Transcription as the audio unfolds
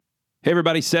Hey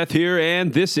everybody, Seth here,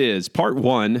 and this is part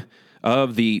one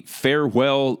of the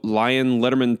Farewell Lion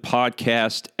Letterman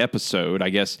podcast episode. I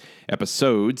guess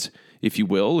episodes, if you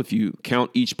will, if you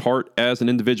count each part as an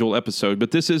individual episode.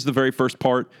 But this is the very first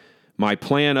part. My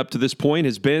plan up to this point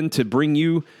has been to bring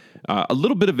you a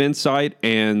little bit of insight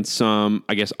and some,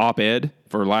 I guess, op-ed,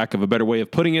 for lack of a better way of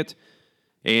putting it,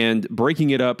 and breaking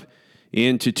it up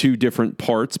into two different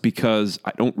parts because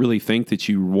I don't really think that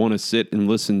you want to sit and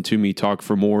listen to me talk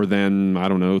for more than,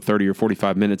 30 or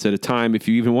 45 minutes at a time if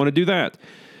you even want to do that.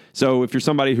 So if you're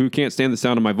somebody who can't stand the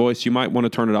sound of my voice, you might want to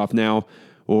turn it off now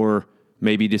or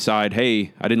maybe decide,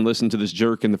 hey, I didn't listen to this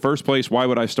jerk in the first place. Why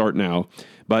would I start now?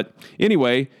 But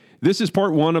anyway, this is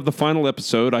part one of the final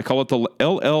episode. I call it the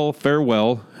LL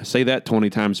Farewell. I say that 20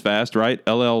 times fast, right?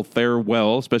 LL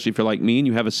Farewell, especially if you're like me and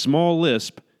you have a small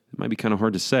lisp. It might be kind of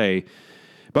hard to say,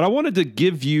 but I wanted to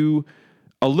give you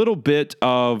a little bit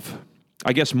of,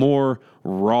 I guess, more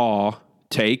raw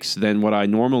takes than what I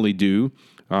normally do,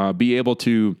 be able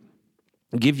to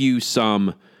give you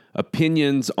some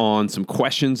opinions on some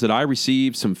questions that I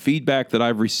received, some feedback that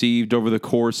I've received over the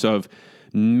course of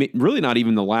really not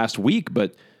even the last week,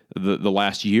 but the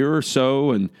last year or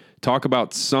so, and talk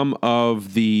about some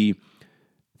of the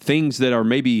things that are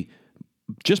maybe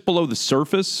just below the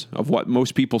surface of what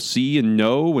most people see and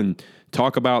know, and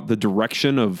talk about the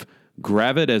direction of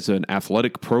Gravette as an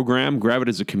athletic program, Gravette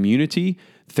as a community,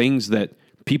 things that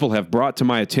people have brought to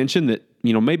my attention that,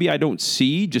 maybe I don't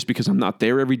see just because I'm not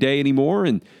there every day anymore.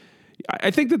 And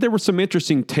I think that there were some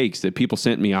interesting takes that people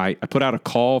sent me. I put out a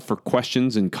call for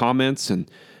questions and comments and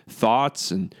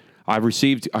thoughts, and I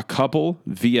received a couple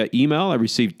via email. I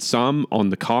received some on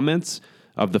the comments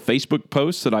of the Facebook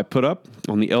posts that I put up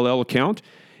on the LL account,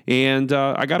 and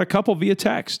I got a couple via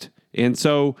text. And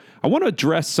so I want to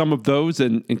address some of those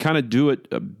and kind of do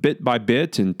it bit by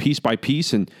bit and piece by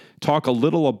piece and talk a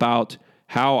little about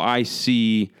how I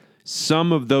see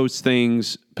some of those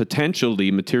things potentially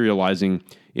materializing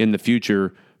in the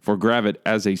future for Gravette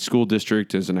as a school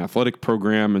district, as an athletic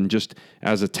program, and just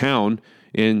as a town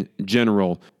in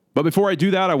general. But before I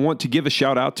do that, I want to give a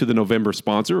shout out to the November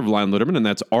sponsor of Lion Letterman, and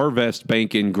that's Arvest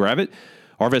Bank in Gravette.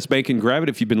 Arvest Bank in Gravette,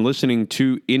 if you've been listening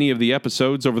to any of the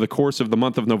episodes over the course of the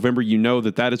month of November, you know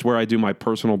that that is where I do my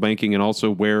personal banking and also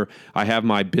where I have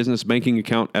my business banking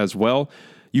account as well.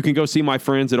 You can go see my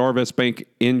friends at Arvest Bank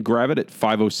in Gravette at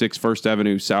 506 First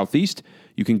Avenue Southeast.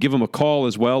 You can give them a call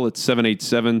as well at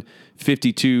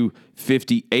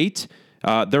 787-5258.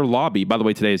 Their lobby, by the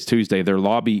way, today is Tuesday. Their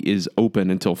lobby is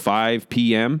open until 5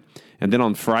 p.m. And then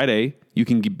on Friday, you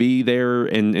can be there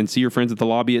and see your friends at the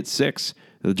lobby at 6.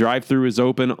 The drive-thru is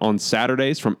open on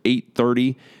Saturdays from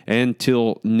 8:30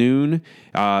 until noon.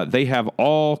 They have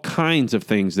all kinds of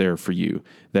things there for you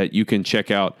that you can check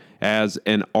out as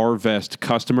an Arvest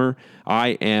customer. I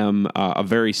am a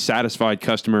very satisfied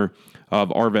customer of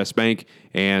Arvest Bank,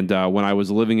 and when I was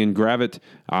living in Gravette,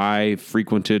 I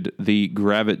frequented the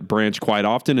Gravette branch quite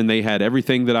often, and they had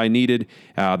everything that I needed,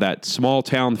 that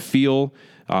small-town feel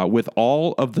with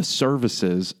all of the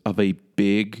services of a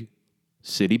big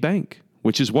city bank,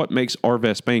 which is what makes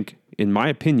Arvest Bank, in my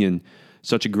opinion,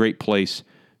 such a great place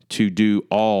to do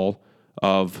all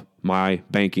of my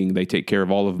banking. They take care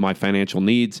of all of my financial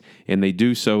needs, and they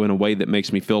do so in a way that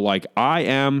makes me feel like I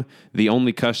am the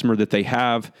only customer that they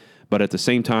have, but at the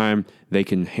same time, they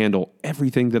can handle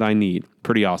everything that I need.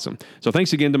 Pretty awesome. So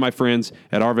thanks again to my friends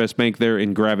at Arvest Bank there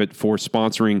in Gravette for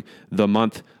sponsoring the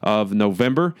month of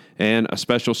November, and a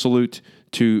special salute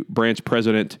to branch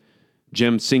president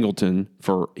Jim Singleton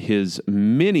for his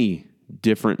many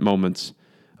different moments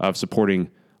of supporting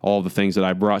all the things that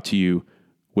I brought to you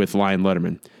with Lion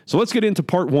Letterman. So let's get into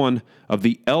part one of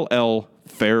the LL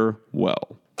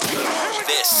Farewell.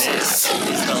 This is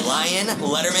the Lion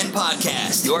Letterman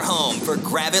Podcast, your home for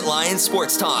Gravette Lion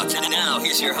sports talk. And now,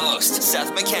 here's your host,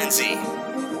 Seth McKenzie.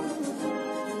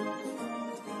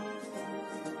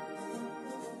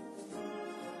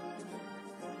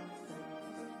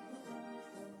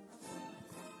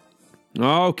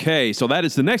 Okay, so that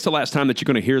is the next to last time that you're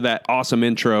going to hear that awesome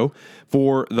intro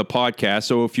for the podcast.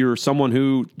 So if you're someone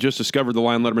who just discovered the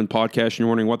Lion Letterman podcast and you're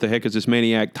wondering what the heck is this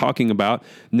maniac talking about,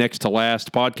 next to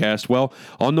last podcast, well,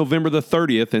 on November the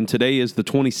 30th, and today is the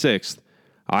 26th,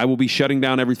 I will be shutting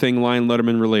down everything Lion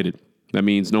Letterman related. That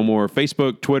means no more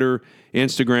Facebook, Twitter,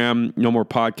 Instagram, no more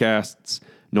podcasts,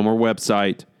 no more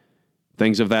website,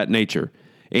 things of that nature.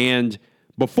 And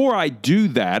before I do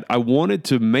that, I wanted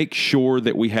to make sure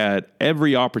that we had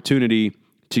every opportunity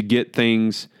to get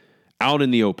things out in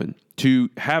the open,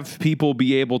 to have people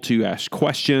be able to ask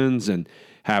questions and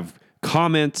have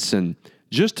comments and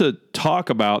just to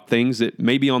talk about things that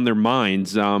may be on their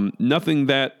minds. Nothing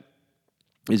that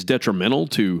is detrimental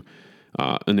to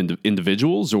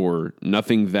individuals, or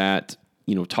nothing that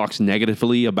talks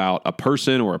negatively about a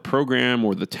person or a program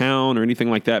or the town or anything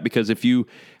like that. Because if you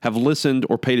have listened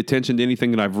or paid attention to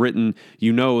anything that I've written,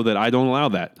 you know that I don't allow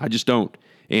that. I just don't.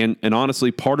 And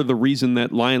honestly, part of the reason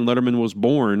that Lion Letterman was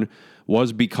born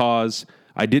was because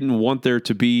I didn't want there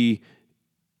to be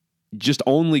just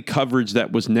only coverage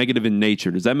that was negative in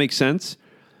nature. Does that make sense?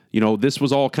 This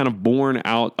was all kind of born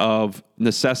out of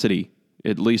necessity.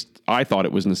 At least I thought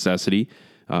it was necessity.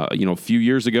 A few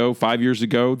years ago, 5 years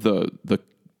ago, the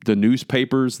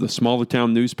newspapers, the smaller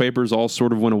town newspapers, all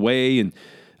sort of went away, and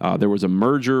there was a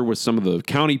merger with some of the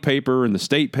county paper and the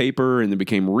state paper, and it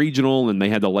became regional, and they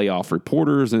had to lay off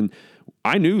reporters. And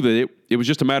I knew that it was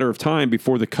just a matter of time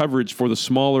before the coverage for the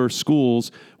smaller schools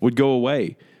would go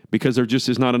away, because there just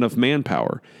is not enough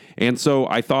manpower. And so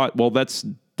I thought, well, that's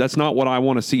not what I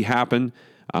want to see happen.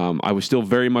 I was still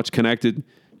very much connected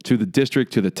to the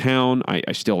district, to the town.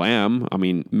 I still am. I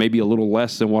mean, maybe a little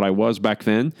less than what I was back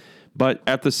then. But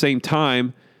at the same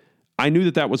time, I knew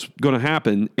that was going to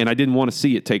happen, and I didn't want to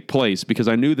see it take place, because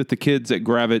I knew that the kids at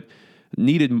Gravette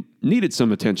needed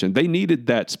some attention. They needed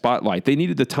that spotlight. They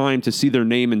needed the time to see their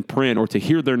name in print, or to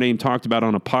hear their name talked about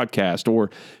on a podcast, or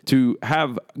to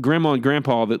have grandma and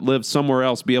grandpa that lived somewhere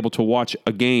else be able to watch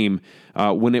a game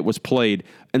when it was played.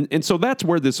 And so that's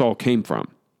where this all came from.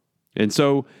 And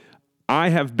so I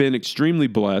have been extremely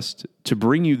blessed to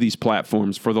bring you these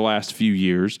platforms for the last few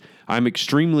years. I'm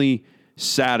extremely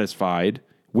satisfied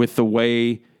with the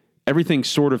way everything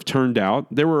sort of turned out.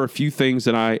 There were a few things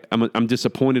that I'm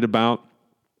disappointed about,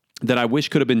 that I wish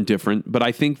could have been different, but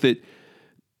I think that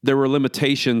there were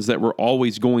limitations that were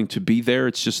always going to be there.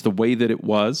 It's just the way that it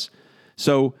was.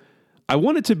 So I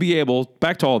wanted to be able,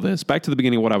 back to all this, back to the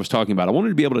beginning of what I was talking about, I wanted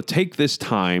to be able to take this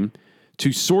time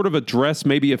to sort of address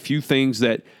maybe a few things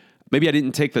that maybe I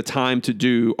didn't take the time to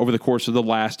do over the course of the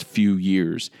last few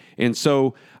years. And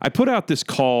so I put out this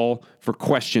call for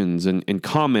questions and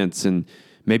comments and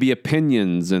maybe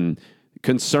opinions and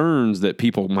concerns that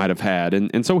people might have had.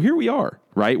 And so here we are,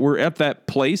 right? We're at that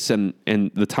place and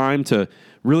the time to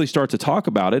really start to talk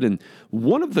about it. And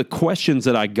one of the questions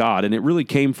that I got, and it really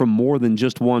came from more than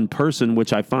just one person,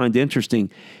 which I find interesting,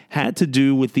 had to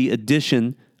do with the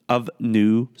addition of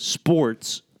new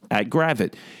sports at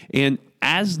Gravette. And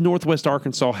as Northwest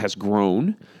Arkansas has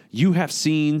grown, you have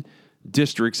seen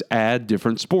districts add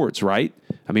different sports, right?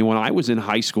 I mean, when I was in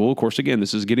high school, of course, again,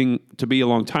 this is getting to be a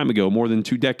long time ago, more than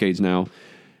 2 decades now,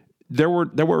 there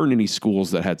weren't any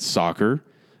schools that had soccer.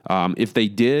 If they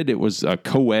did, it was a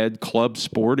co-ed club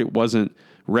sport. It wasn't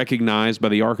recognized by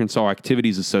the Arkansas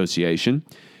Activities Association.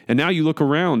 And now you look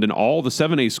around and all the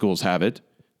 7A schools have it,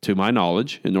 to my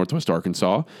knowledge, in Northwest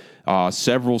Arkansas.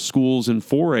 Several schools in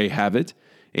 4A have it.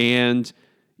 And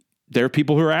there are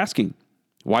people who are asking,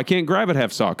 why can't Gravette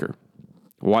have soccer?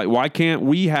 Why can't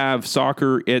we have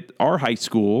soccer at our high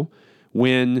school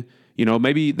when,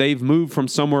 maybe they've moved from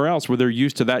somewhere else where they're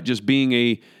used to that just being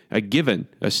a given,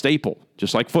 a staple,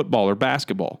 just like football or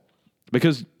basketball?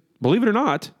 Because believe it or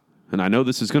not, and I know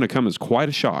this is going to come as quite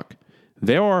a shock,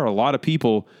 there are a lot of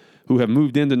people who have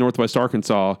moved into Northwest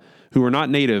Arkansas who are not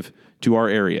native to our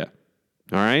area.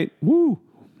 All right? Woo!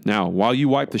 Now, while you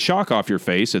wipe the shock off your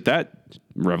face at that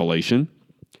revelation,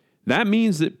 that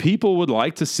means that people would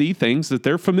like to see things that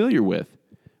they're familiar with,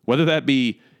 whether that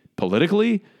be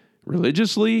politically,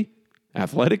 religiously,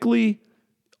 athletically,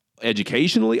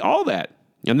 educationally, all that.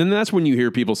 And then that's when you hear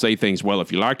people say things, well,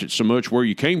 if you liked it so much where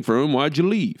you came from, why'd you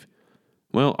leave?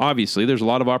 Well, obviously, there's a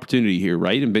lot of opportunity here,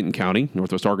 right, in Benton County,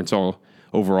 Northwest Arkansas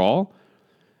overall.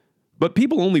 But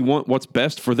people only want what's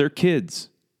best for their kids.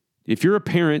 If you're a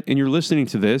parent and you're listening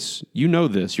to this, you know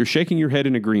this. You're shaking your head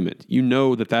in agreement. You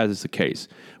know that is the case.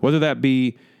 Whether that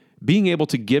be being able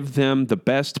to give them the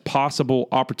best possible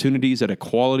opportunities at a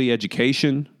quality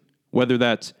education, whether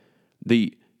that's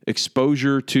the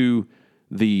exposure to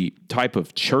the type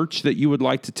of church that you would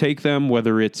like to take them,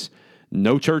 whether it's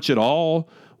no church at all,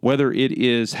 whether it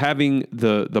is having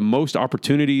the most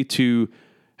opportunity to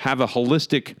have a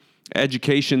holistic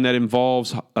education that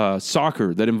involves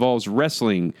soccer, that involves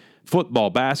wrestling, football,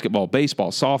 basketball,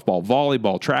 baseball, softball,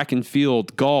 volleyball, track and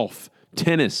field, golf,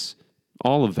 tennis,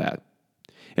 all of that.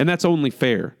 And that's only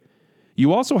fair.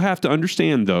 You also have to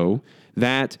understand, though,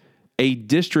 that a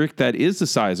district that is the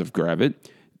size of Gravette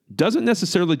doesn't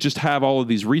necessarily just have all of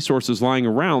these resources lying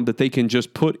around that they can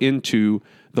just put into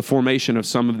the formation of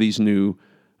some of these new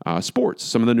sports,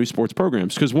 some of the new sports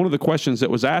programs. Because one of the questions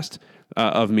that was asked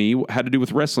of me had to do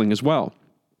with wrestling as well.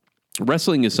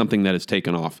 Wrestling is something that has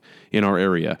taken off in our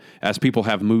area as people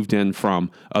have moved in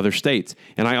from other states.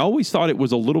 And I always thought it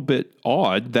was a little bit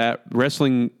odd that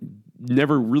wrestling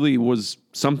never really was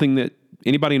something that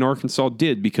anybody in Arkansas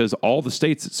did, because all the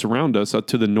states that surround us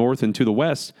to the north and to the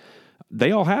west,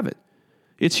 they all have it.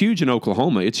 It's huge in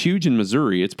Oklahoma. It's huge in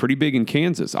Missouri. It's pretty big in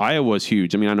Kansas. Iowa's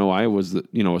huge. I mean, I know Iowa's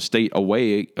a state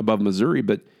away above Missouri,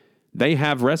 but they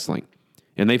have wrestling,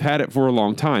 and they've had it for a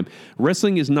long time.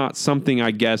 Wrestling is not something,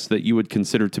 I guess, that you would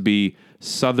consider to be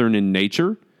Southern in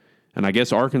nature, and I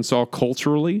guess Arkansas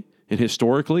culturally and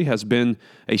historically has been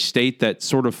a state that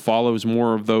sort of follows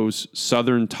more of those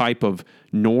Southern type of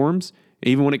norms,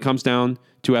 even when it comes down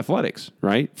to athletics,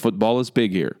 right? Football is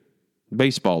big here.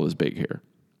 Baseball is big here.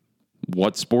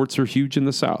 What sports are huge in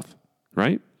the South,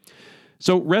 right?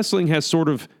 So wrestling has sort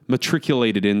of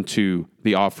matriculated into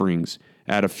the offerings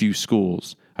at a few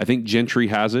schools. I think Gentry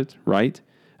has it, right?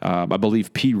 I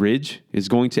believe Pea Ridge is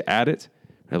going to add it.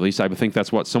 At least I think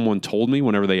that's what someone told me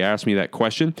whenever they asked me that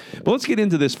question. But let's get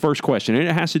into this first question, and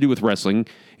it has to do with wrestling,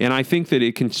 and I think that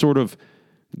it can sort of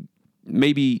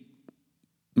maybe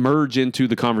merge into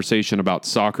the conversation about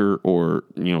soccer or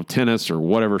tennis or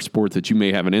whatever sport that you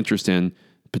may have an interest in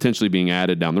potentially being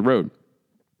added down the road.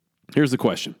 Here's the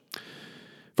question.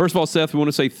 First of all, Seth, we want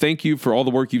to say thank you for all the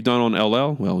work you've done on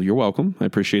LL. Well, you're welcome. I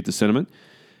appreciate the sentiment.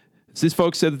 These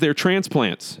folks said that they're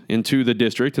transplants into the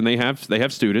district, and they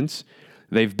have students.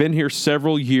 They've been here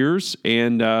several years,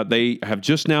 and they have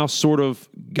just now sort of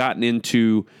gotten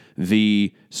into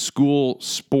the school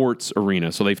sports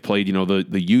arena. So they've played,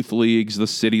 the youth leagues, the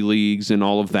city leagues, and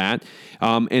all of that.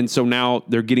 And so now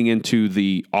they're getting into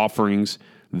the offerings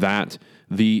that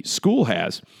the school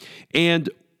has. And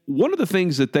one of the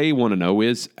things that they want to know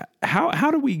is how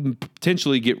do we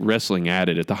potentially get wrestling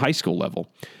added at the high school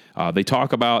level? They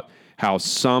talk about how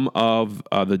some of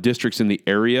the districts in the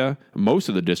area, most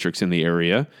of the districts in the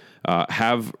area,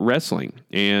 have wrestling.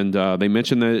 And they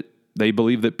mentioned that they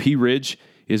believe that Pea Ridge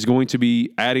is going to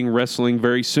be adding wrestling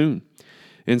very soon.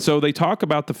 And so they talk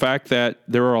about the fact that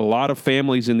there are a lot of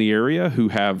families in the area who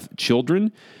have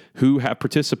children who have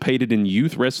participated in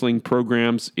youth wrestling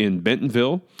programs in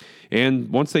Bentonville. And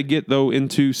once they get, though,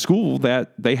 into school,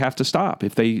 that they have to stop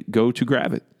if they go to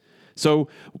Gravette. So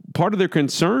part of their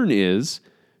concern is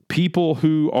people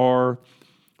who are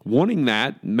wanting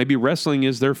that, maybe wrestling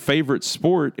is their favorite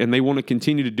sport and they want to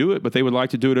continue to do it, but they would like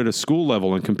to do it at a school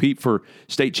level and compete for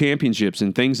state championships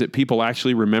and things that people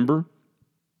actually remember.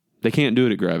 They can't do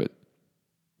it at Gravette.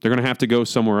 They're going to have to go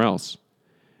somewhere else.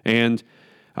 And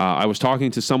I was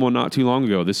talking to someone not too long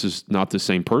ago. This is not the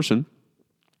same person,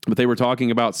 but they were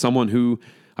talking about someone who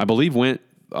I believe went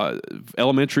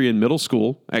elementary and middle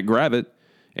school at Gravette.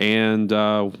 And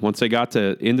once they got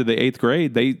into the 8th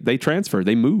grade, they transferred,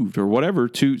 they moved or whatever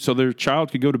so their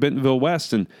child could go to Bentonville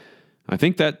West. And I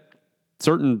think that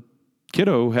certain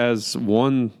kiddo has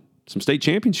won some state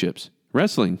championships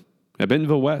wrestling at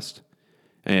Bentonville West.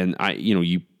 And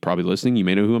you probably listening, you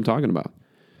may know who I'm talking about.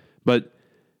 But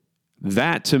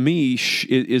that to me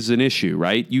is an issue,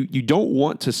 right? You don't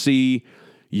want to see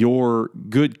your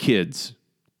good kids.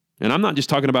 And I'm not just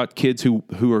talking about kids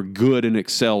who are good and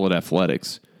excel at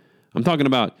athletics. I'm talking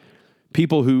about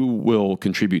people who will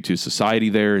contribute to society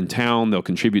there in town. They'll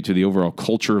contribute to the overall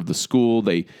culture of the school.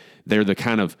 They're the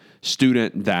kind of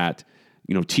student that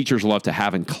teachers love to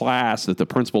have in class, that the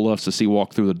principal loves to see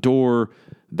walk through the door,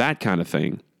 that kind of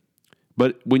thing.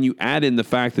 But when you add in the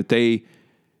fact that they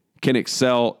can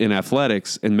excel in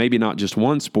athletics, and maybe not just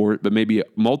one sport, but maybe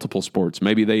multiple sports.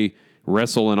 Maybe they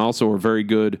wrestle and also are very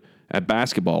good at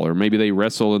basketball, or maybe they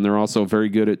wrestle and they're also very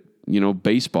good at,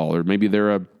 baseball, or maybe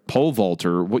they're a pole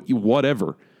vaulter, or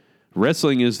whatever.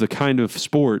 Wrestling is the kind of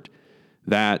sport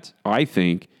that I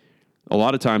think a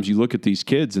lot of times you look at these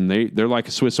kids and they're like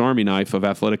a Swiss Army knife of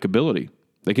athletic ability.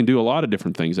 They can do a lot of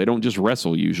different things. They don't just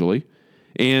wrestle usually.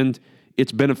 And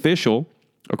it's beneficial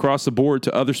across the board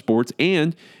to other sports,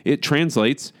 and it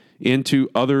translates into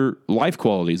other life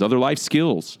qualities, other life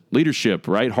skills, leadership,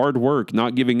 right? Hard work,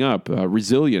 not giving up,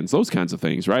 resilience, those kinds of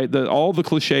things, right? All the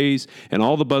cliches and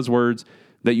all the buzzwords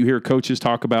that you hear coaches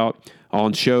talk about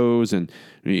on shows and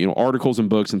articles and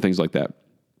books and things like that.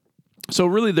 So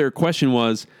really their question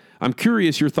was, I'm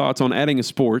curious your thoughts on adding a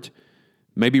sport,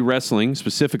 maybe wrestling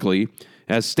specifically,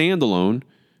 as standalone,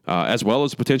 as well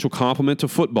as a potential complement to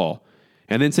football.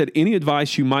 And then said any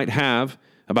advice you might have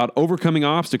about overcoming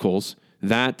obstacles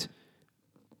that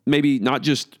maybe not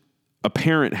just a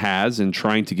parent has in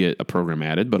trying to get a program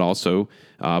added, but also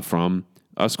from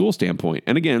a school standpoint.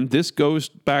 And again, this goes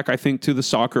back, I think, to the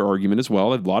soccer argument as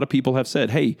well. A lot of people have said,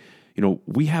 hey,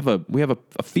 we have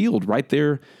a field right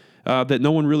there that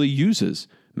no one really uses.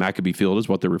 Maccabee Field is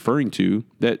what they're referring to,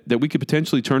 that we could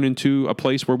potentially turn into a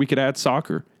place where we could add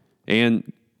soccer.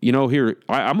 And here,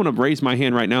 I'm going to raise my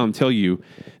hand right now and tell you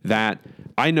that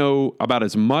I know about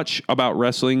as much about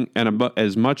wrestling and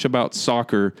as much about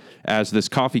soccer as this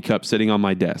coffee cup sitting on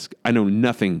my desk. I know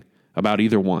nothing about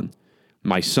either one.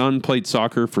 My son played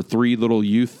soccer for 3 little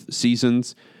youth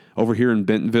seasons over here in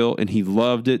Bentonville, and he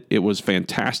loved it. It was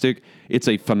fantastic. It's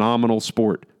a phenomenal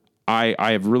sport. I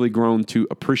have really grown to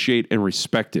appreciate and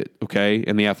respect it, okay?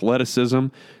 And the athleticism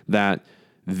that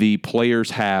the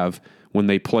players have when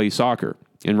they play soccer.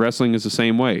 And wrestling is the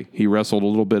same way. He wrestled a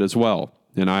little bit as well.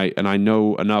 And I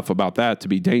know enough about that to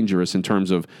be dangerous in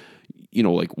terms of,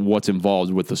 like what's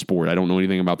involved with the sport. I don't know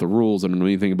anything about the rules. I don't know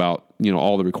anything about,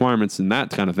 all the requirements and that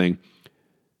kind of thing.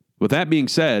 With that being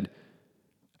said,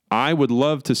 I would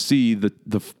love to see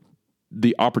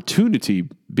the opportunity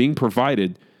being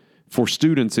provided for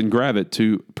students in Gravette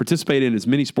to participate in as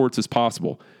many sports as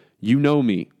possible. You know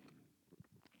me.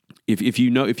 If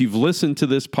you've listened to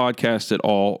this podcast at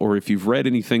all, or if you've read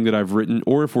anything that I've written,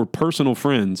 or if we're personal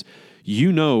friends,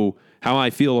 you know how I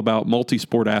feel about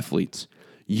multi-sport athletes.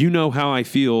 You know how I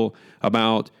feel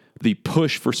about the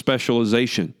push for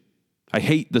specialization. I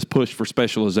hate this push for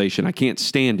specialization. I can't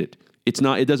stand it. It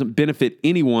doesn't benefit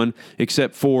anyone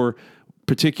except for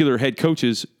particular head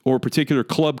coaches or particular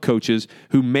club coaches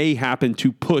who may happen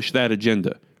to push that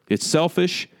agenda. It's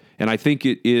selfish, and I think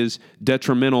it is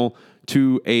detrimental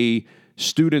to a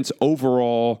student's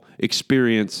overall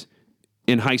experience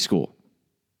in high school.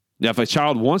 Now, if a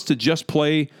child wants to just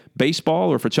play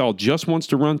baseball or if a child just wants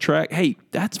to run track, hey,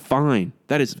 that's fine.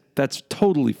 That's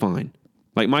totally fine.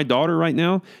 Like my daughter right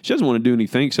now, she doesn't want to do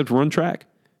anything except run track.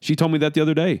 She told me that the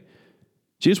other day.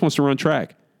 She just wants to run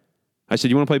track. I said,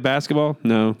 you want to play basketball?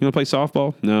 No. You want to play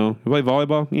softball? No. You play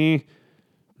volleyball?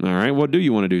 All right, what do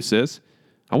you want to do, sis?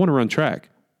 I want to run track.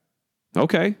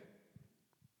 Okay.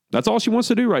 That's all she wants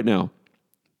to do right now.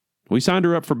 We signed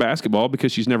her up for basketball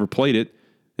because she's never played it,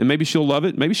 and maybe she'll love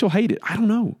it, maybe she'll hate it. I don't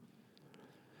know.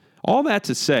 All that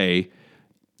to say,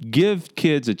 give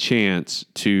kids a chance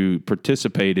to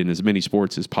participate in as many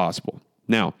sports as possible.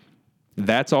 Now,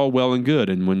 that's all well and good,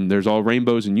 and when there's all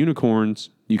rainbows and unicorns,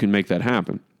 you can make that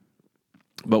happen.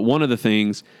 But one of the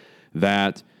things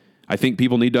that I think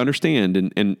people need to understand,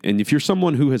 and if you're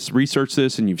someone who has researched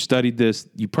this and you've studied this,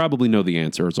 you probably know the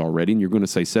answers already, and you're going to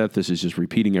say, Seth, this is just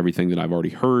repeating everything that I've already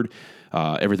heard,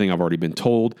 everything I've already been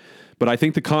told. But I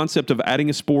think the concept of adding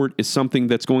a sport is something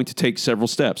that's going to take several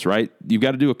steps, right? You've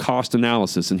got to do a cost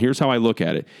analysis, and here's how I look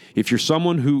at it. If you're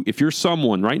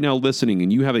someone right now listening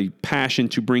and you have a passion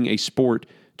to bring a sport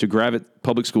to Gravette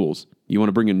Public Schools, you want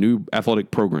to bring a new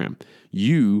athletic program,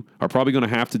 you are probably going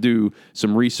to have to do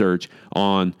some research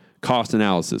on cost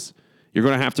analysis. You're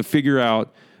going to have to figure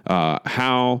out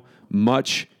how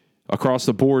much across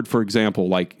the board, for example,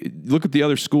 like look at the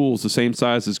other schools the same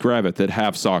size as Gravette that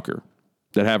have soccer,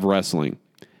 that have wrestling.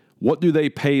 What do they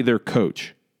pay their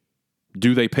coach?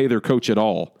 Do they pay their coach at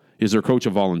all? Is their coach a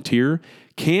volunteer?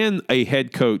 Can a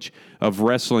head coach of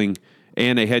wrestling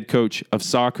and a head coach of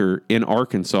soccer in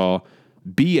Arkansas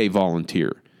be a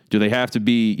volunteer? Do they have to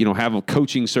be, have a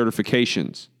coaching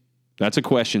certifications? That's a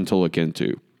question to look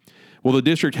into. Will the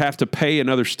district have to pay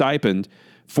another stipend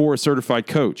for a certified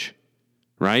coach?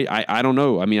 Right? I don't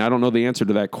know. I mean, I don't know the answer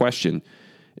to that question.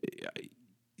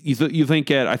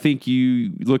 I think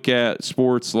you look at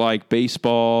sports like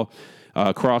baseball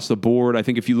across the board. I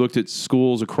think if you looked at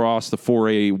schools across the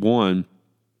 4A1,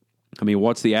 I mean,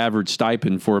 what's the average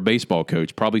stipend for a baseball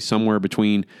coach? Probably somewhere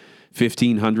between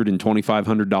 $1,500 and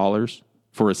 $2,500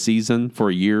 for a season, for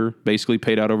a year, basically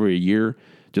paid out over a year.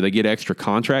 Do they get extra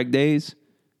contract days?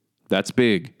 That's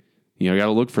big. You got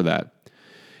to look for that.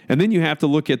 And then you have to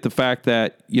look at the fact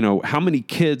that, how many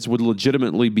kids would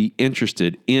legitimately be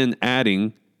interested in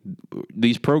adding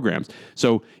these programs.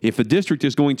 So if the district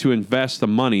is going to invest the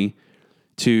money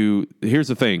here's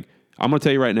the thing. I'm going to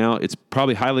tell you right now, it's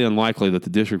probably highly unlikely that the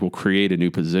district will create a new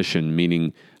position,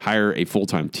 meaning hire a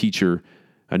full-time teacher,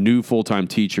 a new full-time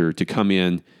teacher to come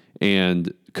in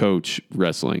and coach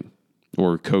wrestling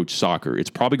or coach soccer. It's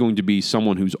probably going to be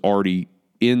someone who's already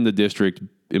in the district,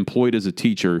 employed as a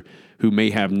teacher, who may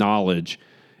have knowledge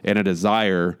and a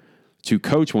desire to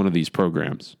coach one of these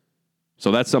programs.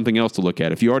 So that's something else to look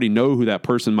at. If you already know who that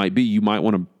person might be, you might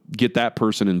want to get that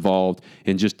person involved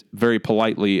and just very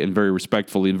politely and very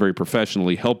respectfully and very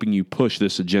professionally helping you push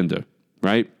this agenda,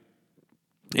 right?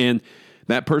 And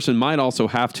that person might also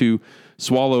have to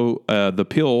swallow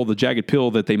the jagged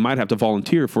pill that they might have to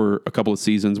volunteer for a couple of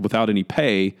seasons without any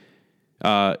pay.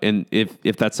 And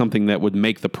if that's something that would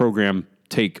make the program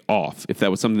take off, if that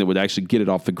was something that would actually get it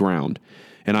off the ground.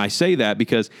 And I say that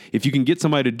because if you can get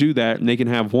somebody to do that and they can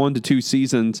have 1 to 2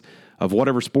 seasons of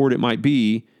whatever sport it might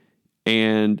be,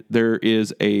 and there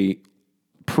is a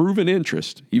proven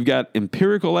interest. You've got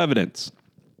empirical evidence.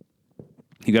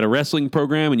 You got a wrestling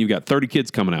program and you've got 30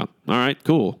 kids coming out. All right,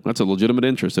 cool. That's a legitimate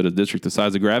interest at a district the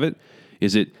size of Gravette.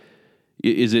 Is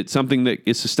it something that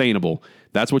is sustainable?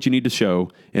 That's what you need to show.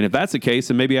 And if that's the case,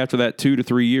 then maybe after that 2 to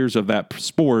 3 years of that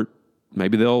sport,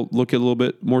 maybe they'll look a little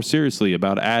bit more seriously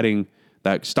about adding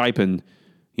that stipend,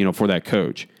 for that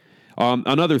coach.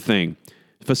 Another thing,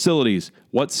 facilities.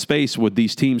 What space would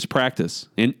these teams practice?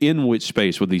 And in which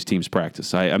space would these teams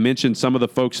practice? I mentioned some of the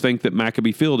folks think that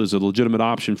Maccabee Field is a legitimate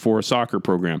option for a soccer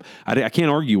program. I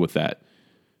can't argue with that.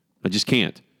 I just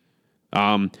can't.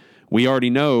 We already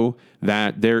know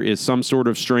that there is some sort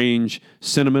of strange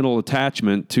sentimental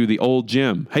attachment to the old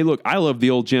gym. Hey, look, I love the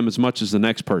old gym as much as the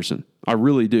next person. I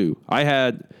really do. I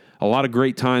had a lot of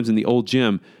great times in the old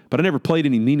gym, but I never played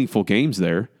any meaningful games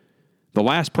there. The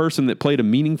last person that played a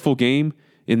meaningful game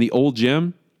in the old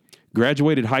gym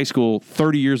graduated high school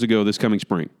 30 years ago this coming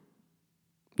spring.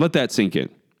 Let that sink in.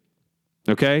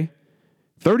 Okay?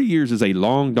 30 years is a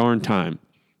long darn time.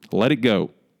 Let it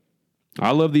go.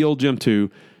 I love the old gym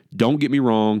too. Don't get me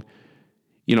wrong.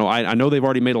 I know they've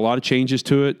already made a lot of changes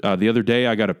to it. The other day,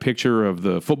 I got a picture of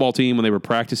the football team when they were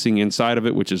practicing inside of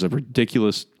it, which is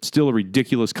still a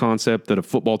ridiculous concept that a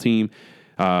football team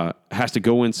has to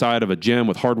go inside of a gym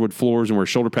with hardwood floors and wear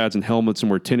shoulder pads and helmets and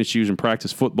wear tennis shoes and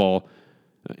practice football.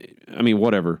 I mean,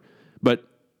 whatever. But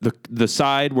the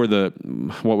side where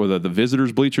the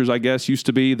visitors' bleachers, I guess, used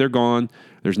to be, they're gone.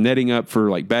 There's netting up for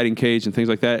like batting cage and things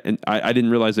like that. And I didn't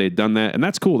realize they had done that. And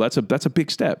that's cool. That's a big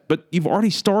step. But you've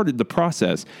already started the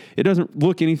process. It doesn't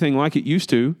look anything like it used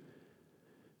to.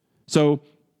 So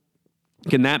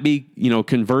can that be,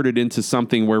 converted into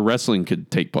something where wrestling could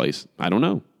take place? I don't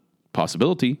know.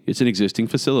 Possibility. It's an existing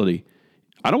facility.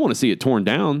 I don't want to see it torn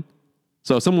down.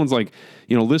 So if someone's like,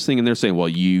 listening and they're saying, well,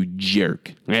 you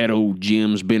jerk, that old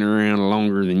gym's been around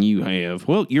longer than you have.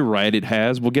 Well, you're right, it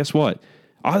has. Well, guess what?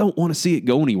 I don't want to see it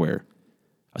go anywhere.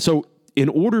 So in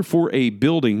order for a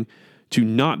building to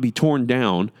not be torn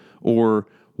down or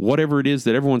whatever it is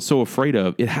that everyone's so afraid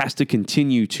of, it has to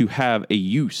continue to have a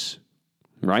use,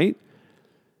 right?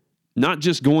 Not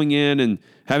just going in and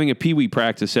having a peewee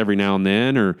practice every now and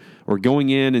then or going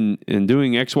in and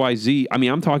doing XYZ. I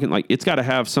mean, I'm talking like it's got to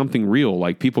have something real,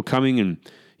 like people coming and,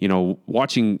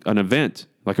 watching an event,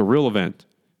 like a real event,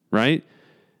 right?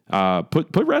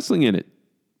 Put wrestling in it.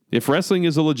 If wrestling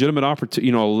is a legitimate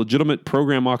opportunity, a legitimate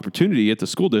program opportunity at the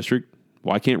school district,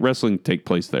 why can't wrestling take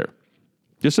place there?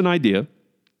 Just an idea.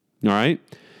 All right.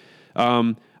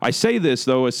 I say this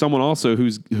though, as someone also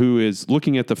who is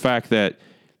looking at the fact that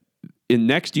in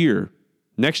next year,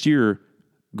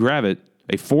 Gravette,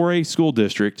 a 4A school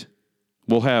district,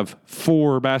 will have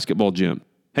 4 basketball gyms.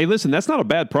 Hey, listen, that's not a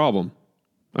bad problem.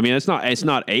 I mean, it's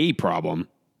not a problem,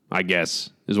 I guess,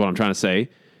 is what I'm trying to say.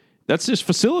 That's just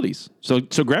facilities. So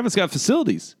Gravette's got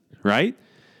facilities, right?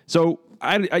 So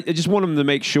I just want them to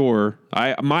make sure.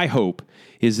 My hope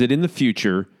is that in the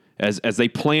future, as they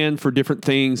plan for different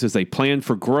things, as they plan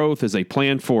for growth, as they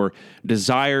plan for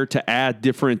desire to add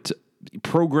different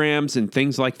programs and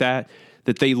things like that,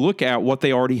 that they look at what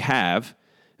they already have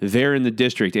there in the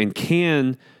district and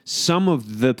can some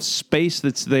of the space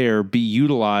that's there be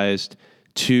utilized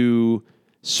to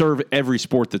serve every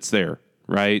sport that's there,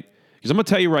 right? Because I'm going to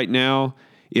tell you right now,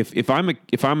 if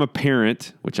I'm a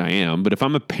parent, which I am, but if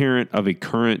I'm a parent of a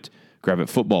current Gravette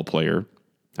football player,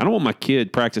 I don't want my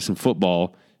kid practicing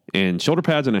football and shoulder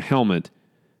pads and a helmet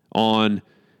on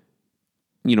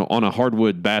a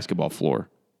hardwood basketball floor.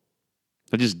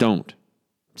 I just don't.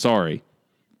 Sorry.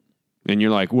 And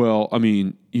you're like, well, I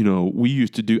mean, we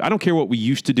used to do, I don't care what we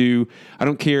used to do. I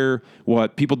don't care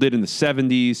what people did in the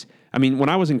 70s. I mean, when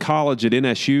I was in college at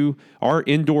NSU, our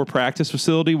indoor practice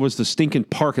facility was the stinking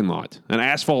parking lot, an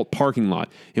asphalt parking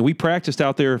lot. And we practiced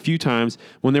out there a few times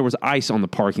when there was ice on the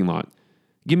parking lot.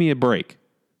 Give me a break.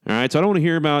 All right. So I don't want to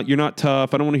hear about you're not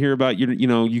tough. I don't want to hear about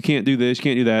you can't do this, you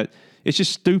can't do that. It's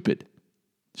just stupid.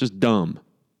 It's just dumb.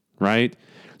 Right.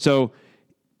 So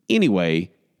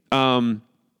anyway, I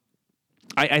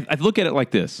look at it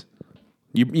like this.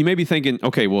 You may be thinking,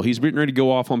 okay, well, he's getting ready to go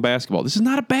off on basketball. This is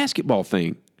not a basketball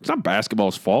thing. It's not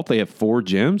basketball's fault. They have 4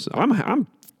 gyms. I'm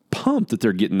pumped that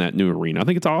they're getting that new arena. I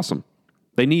think it's awesome.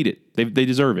 They need it. They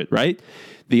deserve it, right?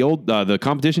 The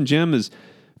competition gym is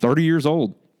 30 years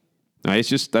old. It's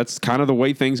just, that's kind of the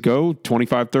way things go.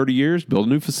 25, 30 years, build a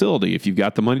new facility if you've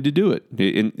got the money to do it.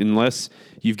 Unless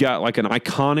you've got like an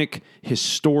iconic,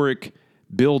 historic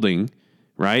building,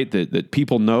 right, that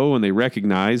people know and they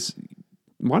recognize.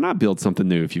 Why not build something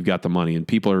new if you've got the money and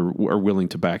people are willing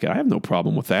to back it? I have no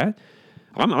problem with that.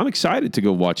 I'm excited to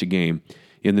go watch a game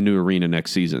in the new arena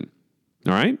next season.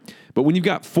 All right. But when you've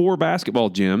got 4 basketball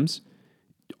gyms,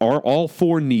 are all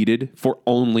 4 needed for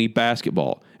only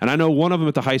basketball? And I know one of them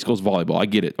at the high school is volleyball. I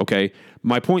get it. Okay.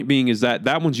 My point being is that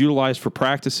one's utilized for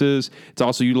practices. It's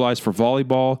also utilized for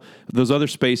volleyball. Those other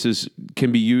spaces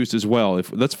can be used as well.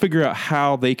 Let's figure out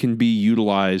how they can be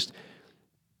utilized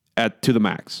to the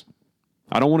max.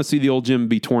 I don't want to see the old gym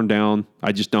be torn down.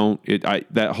 I just don't.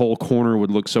 That whole corner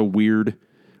would look so weird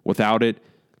without it.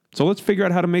 So let's figure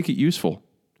out how to make it useful,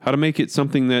 how to make it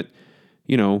something that,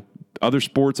 other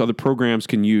sports, other programs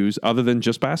can use other than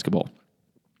just basketball.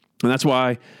 And that's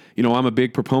why, I'm a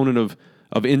big proponent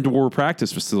of indoor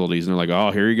practice facilities. And they're like,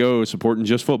 oh, here you go, supporting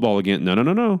just football again.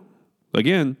 No.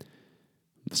 Again,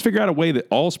 let's figure out a way that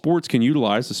all sports can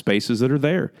utilize the spaces that are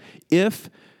there. If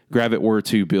Gravette were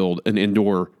to build an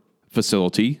indoor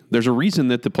facility, there's a reason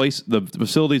that the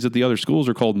facilities at the other schools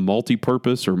are called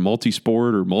multi-purpose or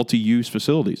multi-sport or multi-use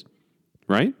facilities,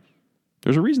 right?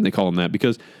 There's a reason they call them that,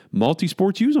 because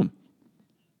multi-sports use them.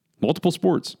 Multiple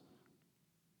sports.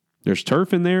 There's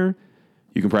turf in there.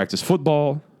 You can practice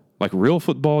football, like real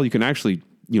football. You can actually,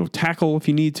 tackle if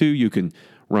you need to. You can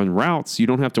run routes. You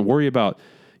don't have to worry about,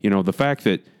 the fact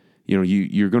that,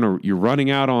 you're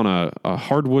running out on a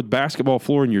hardwood basketball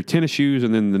floor in your tennis shoes,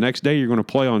 and then the next day you're going to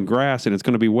play on grass and it's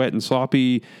going to be wet and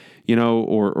sloppy,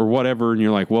 or whatever. And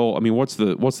you're like, well, I mean, what's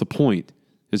the point?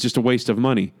 It's just a waste of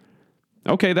money.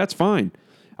 Okay, that's fine.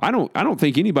 I don't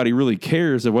think anybody really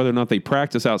cares of whether or not they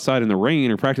practice outside in the rain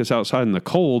or practice outside in the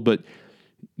cold, but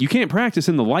you can't practice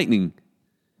in the lightning.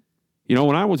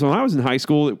 When I was in high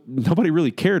school, nobody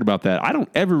really cared about that. I don't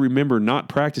ever remember not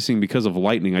practicing because of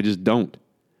lightning. I just don't.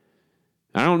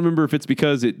 I don't remember if it's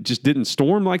because it just didn't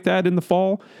storm like that in the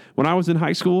fall when I was in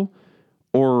high school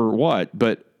or what,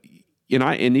 but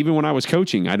and even when I was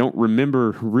coaching, I don't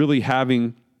remember really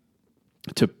having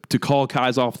to call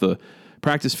guys off the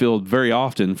practice field very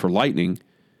often for lightning.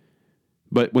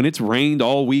 But when it's rained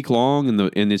all week long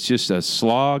and it's just a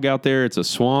slog out there, it's a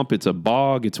swamp, it's a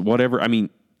bog, it's whatever. I mean,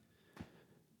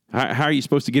 how are you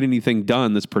supposed to get anything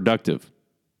done that's productive?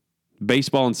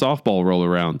 Baseball and softball roll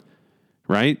around,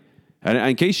 right? And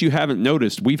in case you haven't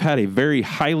noticed, we've had a very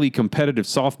highly competitive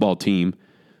softball team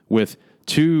with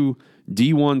 2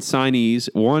 D1 signees,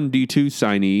 1 D2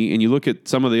 signee, and you look at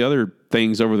some of the other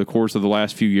things over the course of the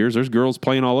last few years, there's girls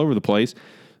playing all over the place.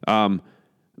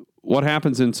 What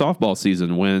happens in softball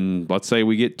season when, let's say,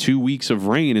 we get 2 weeks of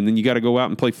rain and then you got to go out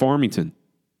and play Farmington?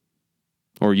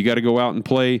 Or you got to go out and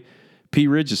play Pea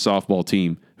Ridge's softball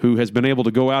team, who has been able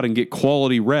to go out and get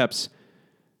quality reps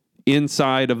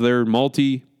inside of their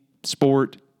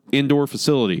multi-sport indoor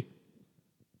facility.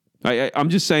 I'm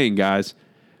just saying, guys,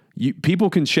 people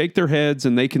can shake their heads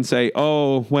and they can say,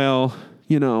 oh, well,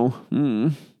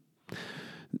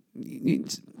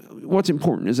 what's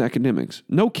important is academics.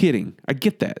 No kidding. I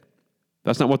get that.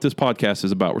 That's not what this podcast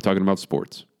is about. We're talking about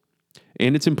sports.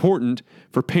 And it's important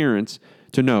for parents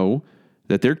to know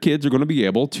that their kids are going to be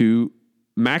able to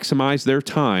maximize their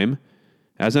time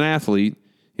as an athlete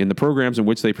in the programs in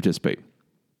which they participate.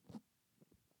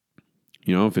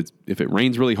 If it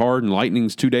rains really hard and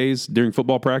lightning's 2 days during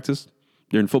football practice,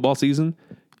 during football season,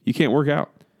 you can't work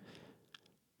out.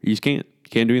 You just can't. You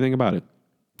can't do anything about it.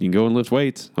 You can go and lift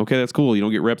weights. Okay, that's cool. You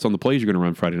don't get reps on the plays you're going to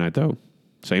run Friday night, though.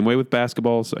 Same way with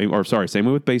basketball. Same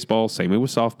way with baseball. Same way with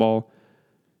softball.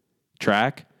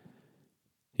 Track.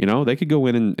 They could go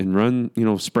in and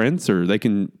run, sprints, or they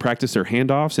can practice their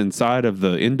handoffs inside of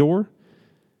the indoor.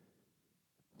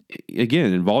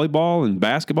 Again, in volleyball and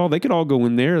basketball, they could all go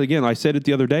in there. Again, I said it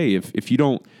the other day, if you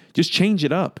don't, just change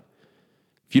it up.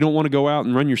 If you don't want to go out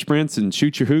and run your sprints and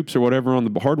shoot your hoops or whatever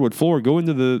on the hardwood floor, go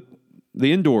into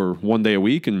the indoor one day a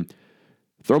week and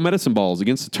throw medicine balls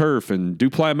against the turf and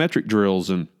do plyometric drills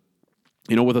and,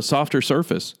 with a softer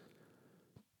surface.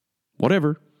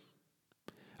 Whatever.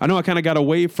 I know I kind of got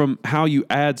away from how you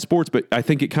add sports, but I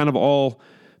think it kind of all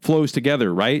flows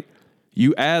together, right?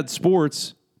 You add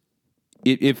sports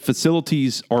if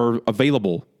facilities are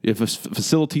available, if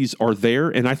facilities are there,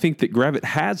 and I think that Gravette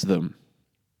has them.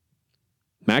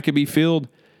 Maccabee Field,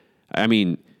 I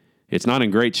mean, it's not in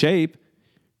great shape,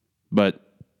 but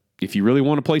if you really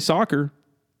want to play soccer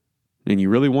and you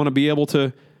really want to be able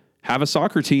to have a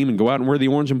soccer team and go out and wear the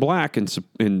orange and black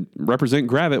and represent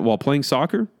Gravette while playing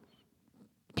soccer,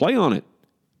 play on it,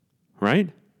 right?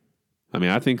 I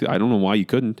mean, I don't know why you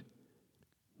couldn't.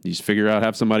 You just figure out,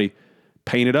 have somebody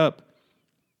paint it up,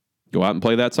 go out and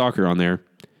play that soccer on there.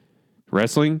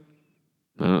 Wrestling,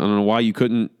 I don't know why you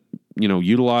couldn't,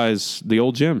 utilize the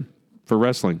old gym for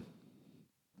wrestling.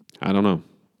 I don't know.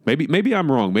 Maybe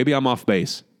I'm wrong. Maybe I'm off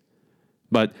base.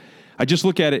 But I just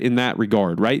look at it in that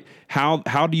regard, right?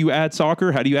 How do you add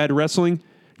soccer? How do you add wrestling?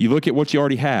 You look at what you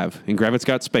already have, and Gravit's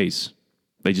got space.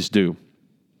 They just do.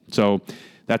 So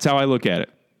that's how I look at it.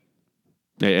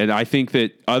 And I think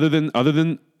that other than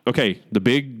okay, the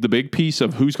big piece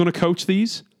of who's going to coach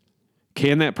these,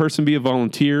 can that person be a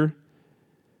volunteer?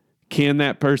 Can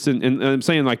that person, and I'm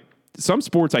saying like some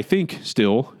sports I think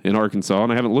still in Arkansas,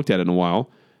 and I haven't looked at it in a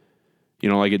while,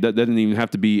 like it doesn't even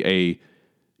have to be a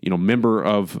member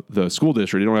of the school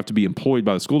district. You don't have to be employed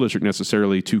by the school district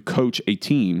necessarily to coach a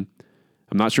team.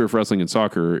 I'm not sure if wrestling and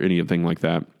soccer or anything like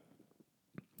that,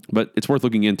 but it's worth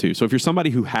looking into. So if you're somebody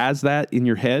who has that in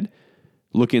your head,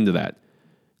 look into that.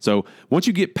 So once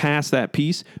you get past that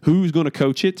piece, who's going to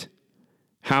coach it?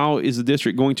 How is the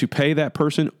district going to pay that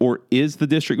person, or is the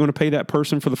district going to pay that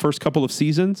person for the first couple of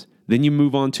seasons? Then you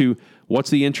move on to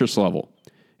what's the interest level.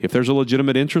 If there's a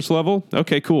legitimate interest level,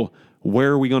 okay, cool.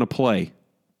 Where are we going to play?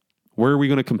 Where are we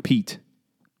going to compete?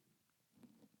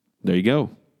 There you go.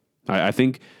 I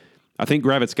think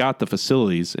Gravit's got the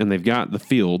facilities and they've got the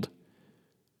field.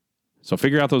 So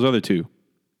figure out those other two.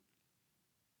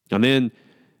 And then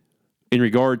in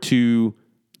regard to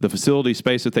the facility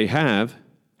space that they have,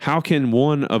 how can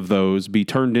one of those be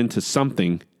turned into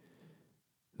something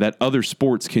that other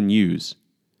sports can use?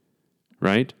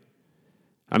 Right?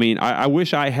 I mean, I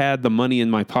wish I had the money in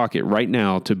my pocket right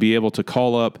now to be able to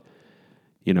call up,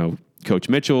 Coach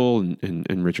Mitchell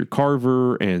and Richard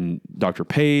Carver and Dr.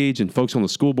 Page and folks on the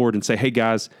school board and say, hey,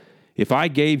 guys, if I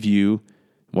gave you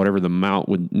whatever the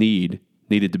amount needed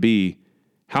to be,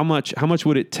 how much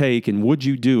would it take, and would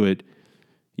you do it,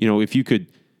 if you could,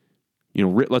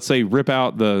 let's say rip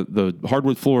out the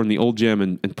hardwood floor in the old gym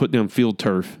and put down field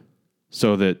turf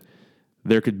so that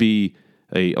there could be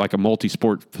a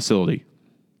multi-sport facility.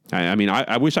 I mean,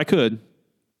 I wish I could,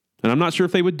 and I'm not sure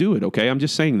if they would do it, okay? I'm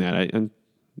just saying that.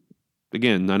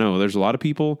 Again, I know there's a lot of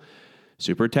people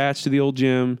super attached to the old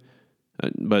gym,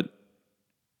 but,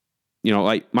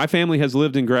 like my family has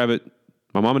lived in Gravit.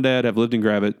 My mom and dad have lived in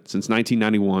Gravit since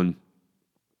 1991,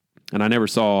 and I never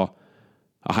saw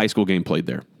a high school game played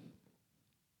there.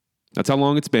 That's how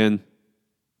long it's been.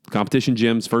 Competition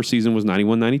gym's first season was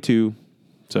 91-92.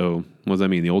 So what does that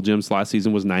mean? The old gym's last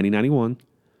season was 90-91.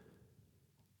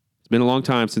 It's been a long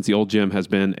time since the old gym has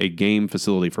been a game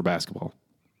facility for basketball.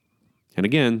 And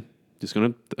again,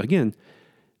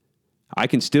 I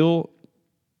can still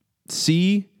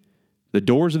see the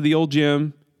doors of the old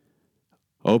gym,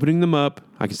 opening them up.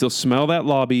 I can still smell that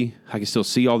lobby. I can still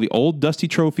see all the old dusty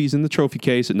trophies in the trophy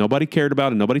case that nobody cared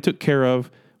about and nobody took care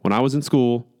of when I was in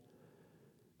school.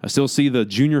 I still see the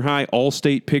junior high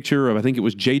all-state picture of, I think it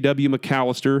was J.W.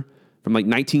 McAllister from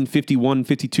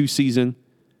 1951-52 season.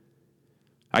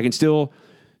 I can still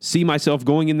see myself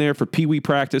going in there for Pee Wee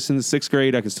practice in the 6th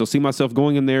grade. I can still see myself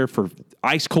going in there for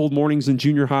ice cold mornings in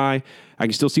junior high. I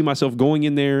can still see myself going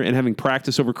in there and having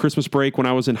practice over Christmas break when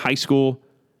I was in high school,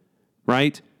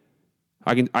 right?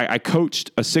 I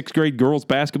coached a 6th grade girls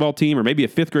basketball team, or maybe a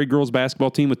 5th grade girls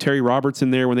basketball team with Terry Roberts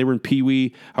in there when they were in Pee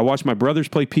Wee. I watched my brothers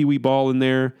play Pee Wee ball in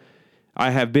there.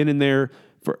 I have been in there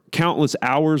for countless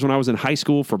hours when I was in high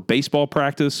school for baseball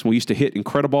practice. We used to hit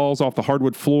Incrediballs off the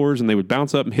hardwood floors, and they would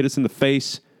bounce up and hit us in the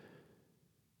face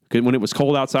when it was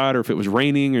cold outside, or if it was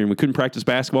raining and we couldn't practice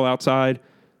basketball outside.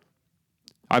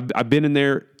 I've been in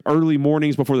there early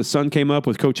mornings before the sun came up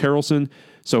with Coach Harrelson,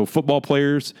 so football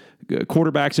players,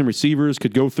 quarterbacks, and receivers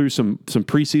could go through some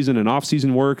preseason and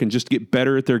off-season work and just get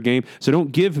better at their game. So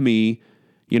don't give me,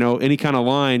 any kind of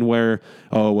line where,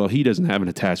 oh, well, he doesn't have an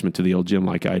attachment to the old gym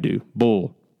like I do.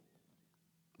 Bull.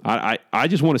 I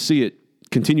just want to see it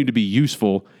continue to be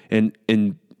useful and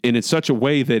in such a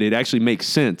way that it actually makes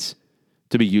sense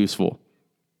to be useful.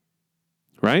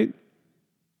 Right?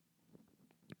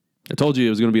 I told you it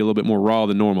was going to be a little bit more raw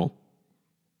than normal.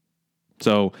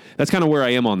 So that's kind of where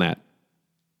I am on that.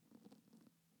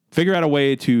 Figure out a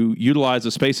way to utilize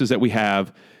the spaces that we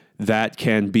have that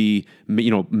can be,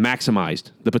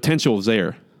 maximized. The potential is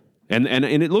there. And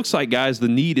it looks like, guys, the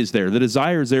need is there. The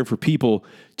desire is there for people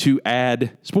to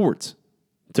add sports,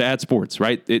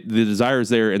 right? The desire is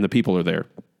there and the people are there.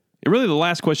 And really the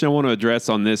last question I want to address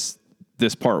on this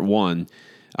part one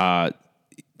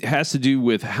has to do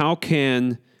with how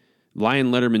can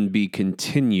Lion Letterman be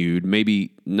continued,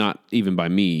 maybe not even by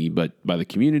me, but by the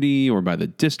community or by the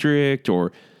district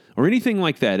or anything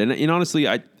like that. And honestly,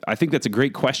 I think that's a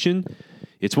great question.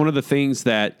 It's one of the things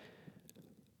that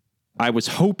I was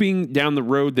hoping down the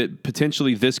road that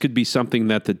potentially this could be something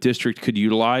that the district could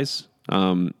utilize,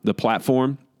 the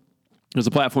platform, because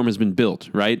the platform has been built,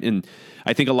 right? And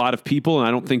I think a lot of people, and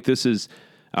I don't think this is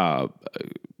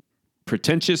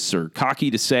pretentious or cocky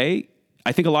to say,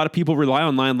 I think a lot of people rely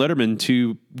on Lion Letterman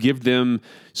to give them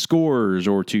scores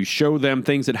or to show them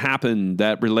things that happen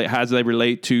that as they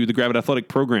relate to the Gravette Athletic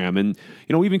program, and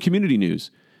even community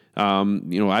news.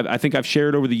 I think I've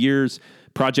shared over the years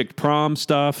Project Prom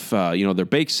stuff. Their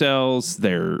bake sales,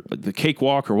 the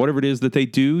cakewalk, or whatever it is that they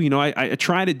do. I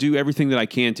try to do everything that I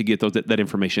can to get that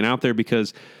information out there,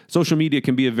 because social media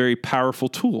can be a very powerful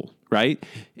tool, right?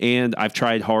 And I've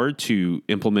tried hard to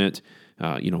implement,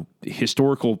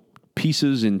 historical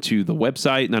pieces into the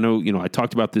website. And I know, I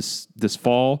talked about this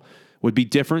fall would be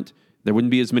different. There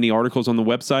wouldn't be as many articles on the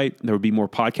website. There would be more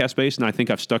podcast based. And I think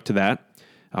I've stuck to that.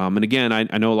 And again,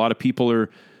 I know a lot of people are,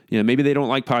 maybe they don't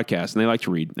like podcasts and they like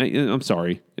to read. I'm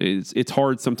sorry. It's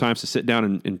hard sometimes to sit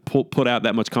down and put out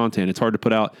that much content. It's hard to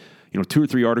put out, 2 or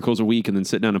 3 articles a week and then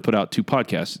sit down and put out 2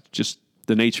 podcasts. It's just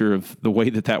the nature of the way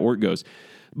that work goes.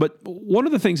 But one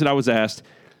of the things that I was asked,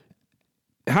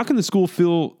 how can the school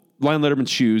fill Lion Letterman's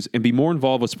shoes and be more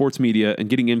involved with sports media and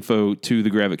getting info to the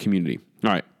Gravette community?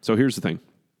 All right, so here's the thing.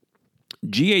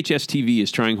 GHS TV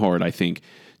is trying hard, I think,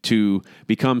 to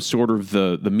become sort of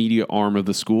the media arm of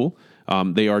the school.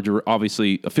 They are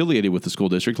obviously affiliated with the school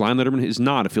district. Lion Letterman is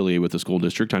not affiliated with the school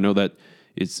district. I know that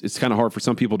it's kind of hard for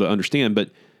some people to understand,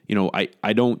 but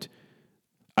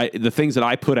the things that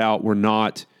I put out were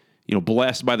not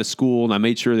blessed by the school, and I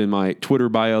made sure that in my Twitter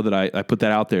bio that I put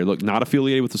that out there. Look, not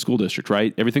affiliated with the school district,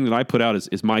 right? Everything that I put out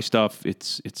is my stuff.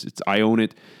 It's I own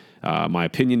it. My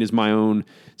opinion is my own.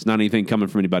 It's not anything coming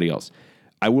from anybody else.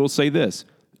 I will say this: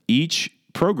 each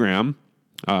program,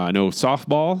 I know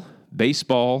softball,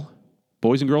 baseball,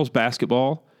 boys and girls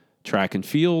basketball, track and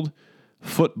field,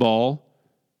 football,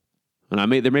 and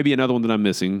there may be another one that I'm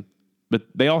missing, but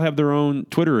they all have their own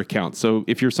Twitter accounts. So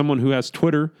if you're someone who has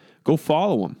Twitter, go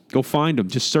follow them. Go find them.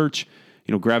 Just search,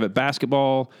 Gravette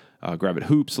basketball, Gravette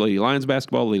hoops, Lady Lions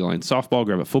basketball, Lady Lions softball,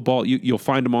 Gravette football. You'll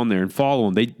find them on there and follow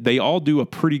them. They all do a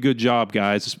pretty good job,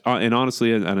 guys. And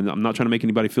honestly, and I'm not trying to make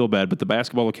anybody feel bad, but the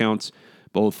basketball accounts,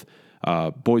 both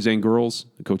boys and girls,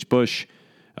 Coach Bush,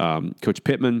 Coach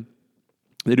Pittman,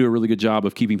 they do a really good job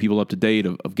of keeping people up to date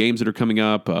of games that are coming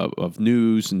up, of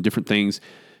news and different things.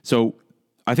 So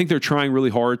I think they're trying really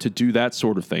hard to do that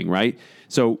sort of thing, right?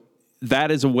 So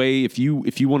that is a way, if you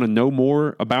want to know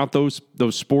more about those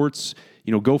sports,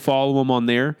 go follow them on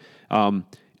there.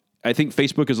 I think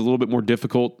Facebook is a little bit more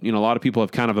difficult. A lot of people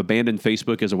have kind of abandoned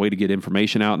Facebook as a way to get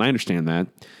information out, and I understand that.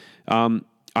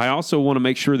 I also want to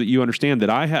make sure that you understand that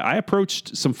I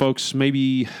approached some folks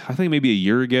maybe a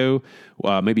year ago,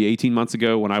 maybe 18 months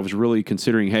ago, when I was really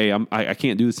considering, hey, I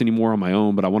can't do this anymore on my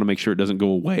own, but I want to make sure it doesn't go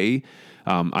away.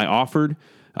 I offered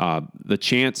the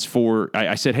chance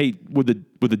I said, hey, would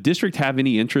the district have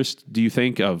any interest, do you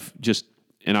think, of just,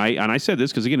 and I said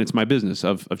this because, again, it's my business,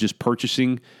 of just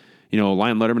purchasing,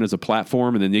 Lion Letterman as a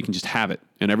platform, and then they can just have it,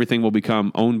 and everything will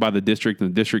become owned by the district, and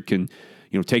the district can,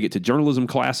 take it to journalism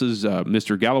classes.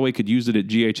 Mr. Galloway could use it at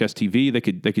GHS TV.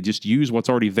 They could just use what's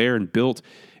already there and built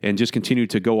and just continue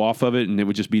to go off of it, and it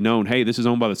would just be known, hey, this is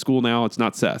owned by the school now. It's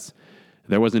not Seth's.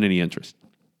 There wasn't any interest.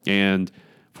 And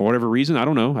for whatever reason, I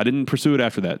don't know, I didn't pursue it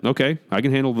after that. Okay, I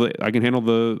can handle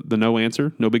the no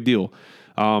answer. No big deal.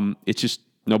 It's just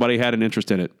nobody had an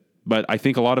interest in it. But I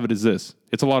think a lot of it is this.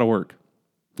 It's a lot of work.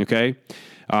 Okay?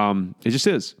 It just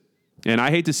is. And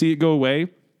I hate to see it go away,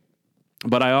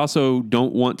 but I also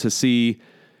don't want to see,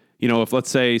 if let's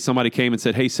say somebody came and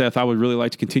said, hey, Seth, I would really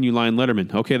like to continue Lion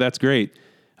Letterman. Okay, that's great.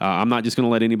 I'm not just going to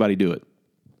let anybody do it.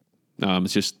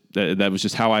 It's just that was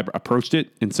just how I approached it.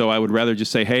 And so I would rather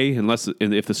just say, hey,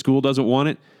 if the school doesn't want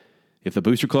it, if the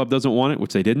booster club doesn't want it,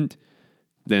 which they didn't,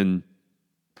 then,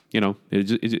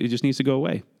 it just needs to go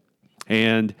away.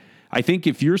 And I think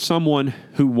if you're someone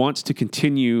who wants to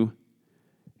continue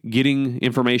getting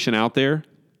information out there,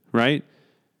 right?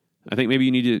 I think maybe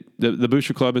you need to, the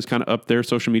booster club is kind of up their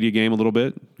social media game a little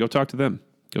bit. Go talk to them.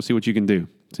 Go see what you can do.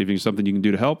 See if there's something you can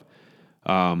do to help.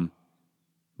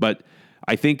 But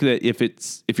I think that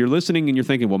if you're listening and you're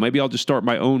thinking, well, maybe I'll just start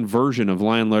my own version of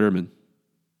Lion Letterman.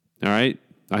 All right.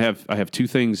 I have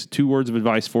 2 words of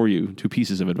advice for you, 2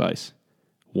 pieces of advice.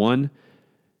 1,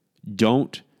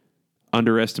 don't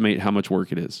underestimate how much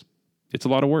work it is. It's a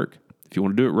lot of work. If you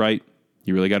want to do it right,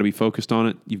 you really got to be focused on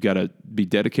it. You've got to be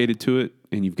dedicated to it,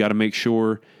 and you've got to make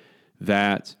sure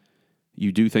that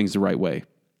you do things the right way.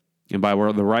 And by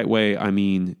the right way, I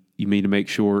mean you need to make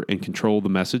sure and control the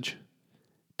message.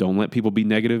 Don't let people be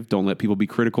negative. Don't let people be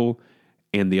critical.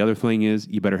 And the other thing is,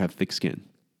 you better have thick skin.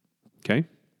 Okay?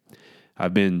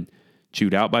 I've been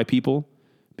chewed out by people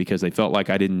because they felt like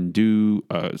I didn't do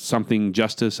something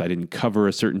justice. I didn't cover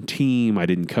a certain team. I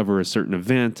didn't cover a certain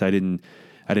event. I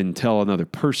didn't tell another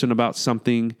person about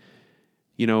something,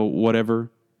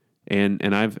 whatever.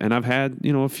 And I've had,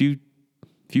 a few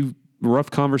rough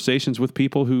conversations with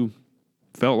people who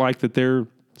felt like that their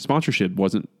sponsorship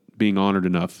wasn't being honored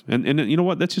enough. And you know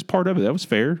what? That's just part of it. That was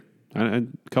fair. A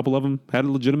couple of them had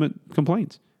legitimate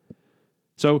complaints.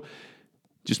 So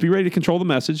just be ready to control the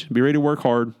message. Be ready to work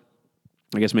hard.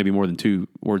 I guess maybe more than 2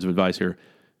 words of advice here.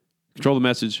 Control the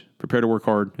message, prepare to work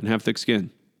hard, and have thick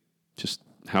skin. Just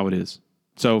how it is.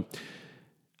 So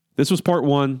this was part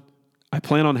 1. I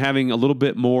plan on having a little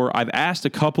bit more. I've asked a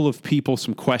couple of people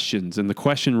some questions, and the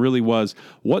question really was,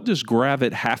 what does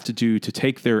Gravette have to do to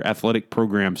take their athletic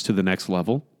programs to the next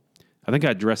level? I think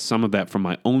I addressed some of that from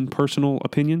my own personal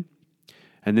opinion.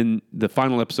 And then the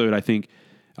final episode, I think,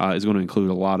 is going to include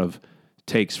a lot of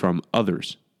takes from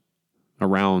others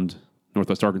around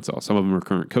Northwest Arkansas. Some of them are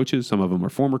current coaches. Some of them are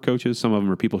former coaches. Some of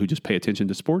them are people who just pay attention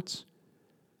to sports.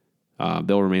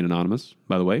 They'll remain anonymous,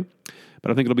 by the way. But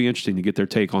I think it'll be interesting to get their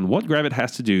take on what Gravette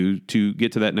has to do to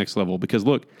get to that next level. Because,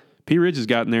 look, Pea Ridge has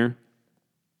gotten there,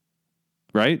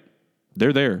 right?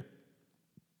 They're there.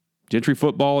 Gentry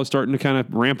football is starting to kind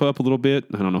of ramp up a little bit.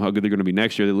 I don't know how good they're going to be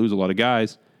next year. They lose a lot of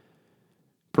guys.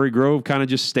 Prairie Grove kind of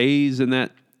just stays in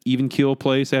that even keel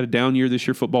place. They had a down year this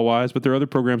year football-wise, but their other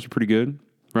programs are pretty good,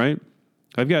 right?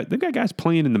 They've got guys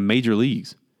playing in the major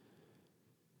leagues.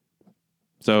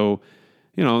 So,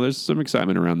 there's some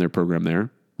excitement around their program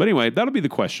there. But anyway, that'll be the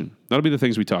question. That'll be the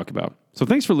things we talk about. So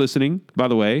thanks for listening, by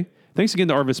the way. Thanks again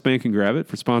to Arvis Bank and Gravette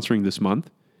for sponsoring this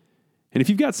month. And if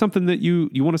you've got something that you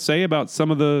want to say about some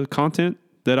of the content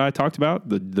that I talked about,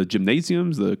 the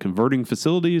gymnasiums, the converting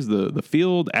facilities, the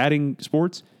field, adding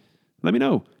sports, let me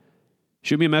know.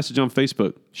 Shoot me a message on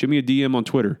Facebook. Shoot me a DM on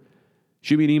Twitter.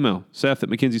 Shoot me an email,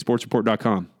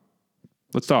 Seth@McKenzieSportsReport.com.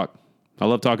 Let's talk. I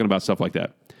love talking about stuff like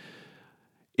that.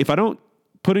 If I don't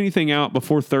put anything out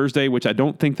before Thursday, which I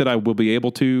don't think that I will be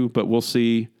able to, but we'll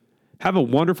see, have a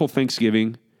wonderful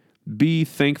Thanksgiving. Be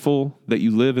thankful that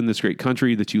you live in this great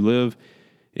country, that you live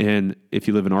in, if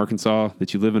you live in Arkansas,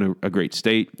 that you live in a great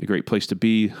state, a great place to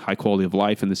be, high quality of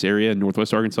life in this area, in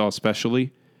Northwest Arkansas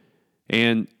especially.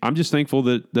 And I'm just thankful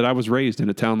that I was raised in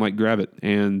a town like Gravette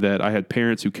and that I had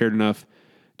parents who cared enough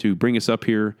to bring us up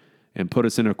here and put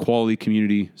us in a quality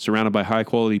community surrounded by high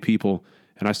quality people.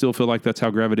 And I still feel like that's how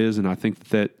Gravette is. And I think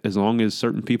that as long as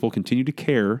certain people continue to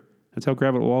care, that's how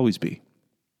Gravette will always be.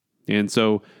 And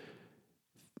so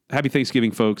happy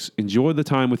Thanksgiving, folks. Enjoy the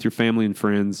time with your family and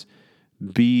friends.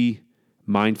 Be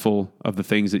mindful of the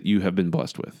things that you have been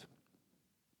blessed with.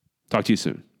 Talk to you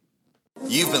soon.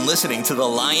 You've been listening to the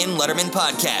Lion Letterman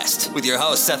Podcast with your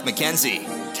host, Seth McKenzie.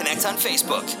 Connect on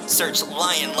Facebook. Search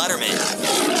Lion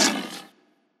Letterman.